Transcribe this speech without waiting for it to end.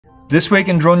This week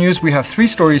in drone news, we have 3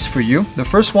 stories for you. The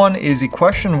first one is a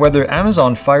question whether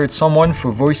Amazon fired someone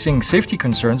for voicing safety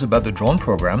concerns about the drone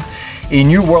program, a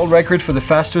new world record for the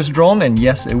fastest drone, and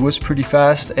yes, it was pretty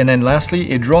fast, and then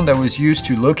lastly, a drone that was used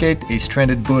to locate a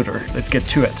stranded boater. Let's get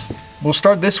to it. We'll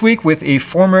start this week with a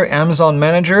former Amazon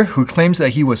manager who claims that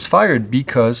he was fired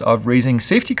because of raising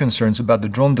safety concerns about the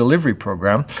drone delivery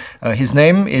program. His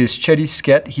name is Cheddi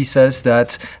Skette. He says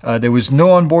that there was no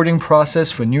onboarding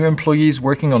process for new employees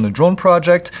working on the drone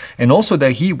project, and also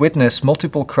that he witnessed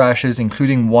multiple crashes,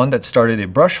 including one that started a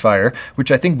brush fire, which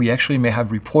I think we actually may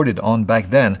have reported on back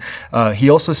then. He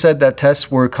also said that tests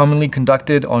were commonly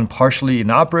conducted on partially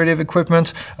inoperative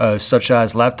equipment, such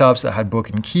as laptops that had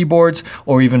broken keyboards,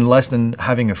 or even less than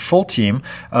having a full team.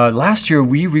 Last year,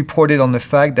 we reported on the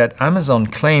fact that Amazon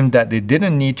claimed that they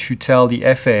didn't need to tell the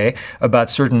FAA about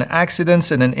certain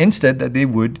accidents, and then instead that they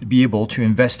would be able to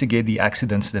investigate the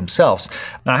accidents themselves.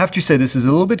 Now, I have to say this is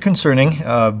a little bit concerning.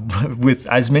 With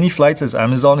as many flights as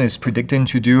Amazon is predicting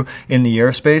to do in the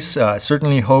airspace, I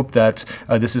certainly hope that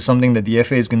this is something that the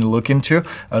FAA is going to look into.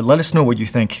 Let us know what you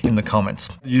think in the comments.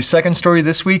 Your second story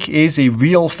this week is a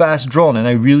real fast drone, and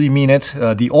I really mean it.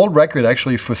 The old record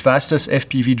actually for fastest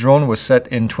FPV drone was set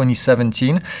in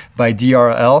 2017 by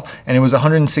DRL, and it was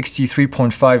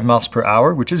 163.5 miles per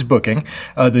hour, which is booking.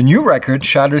 The new record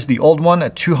shatters the old one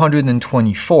at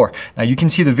 224. Now you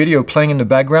can see the video playing in the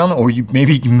background, or you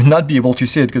maybe not be able to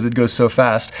see it because it goes so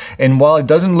fast. And while it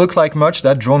doesn't look like much,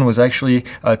 that drone was actually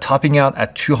topping out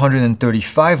at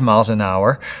 235 miles an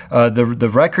hour. The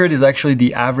record is actually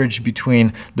the average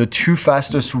between the 2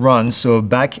 fastest runs, so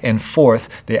back and forth,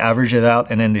 they average it out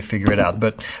and then they figure it out.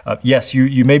 But yes,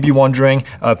 you may be wondering,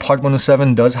 Part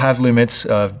 107 does have limits.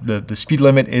 The speed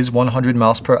limit is 100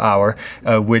 miles per hour,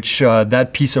 which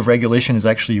that piece of regulation is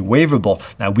actually waivable.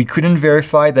 Now, we couldn't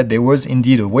verify that there was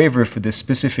indeed a waiver for this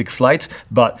specific flight,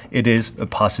 but it is a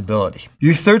possibility.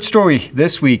 Your third story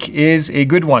this week is a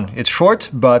good one. It's short,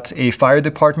 but a fire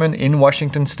department in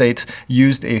Washington State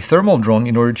used a thermal drone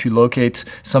in order to locate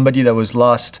somebody that was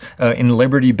lost in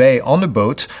Liberty Bay on a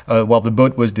boat, while the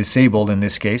boat was disabled in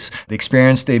this case. They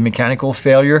experienced a mechanical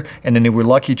failure, and then they were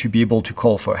lucky to be able to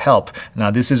call for help.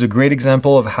 Now, this is a great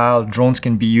example of how drones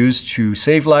can be used to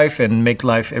save life and make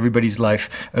everybody's life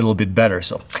a little bit better.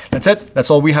 So that's it.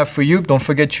 That's all we have for you. Don't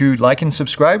forget to like and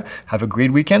subscribe. Have a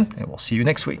great weekend, and we'll see you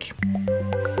next week.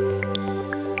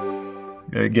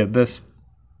 Gotta get this.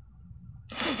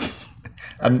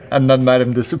 I'm not mad,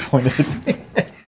 I'm disappointed.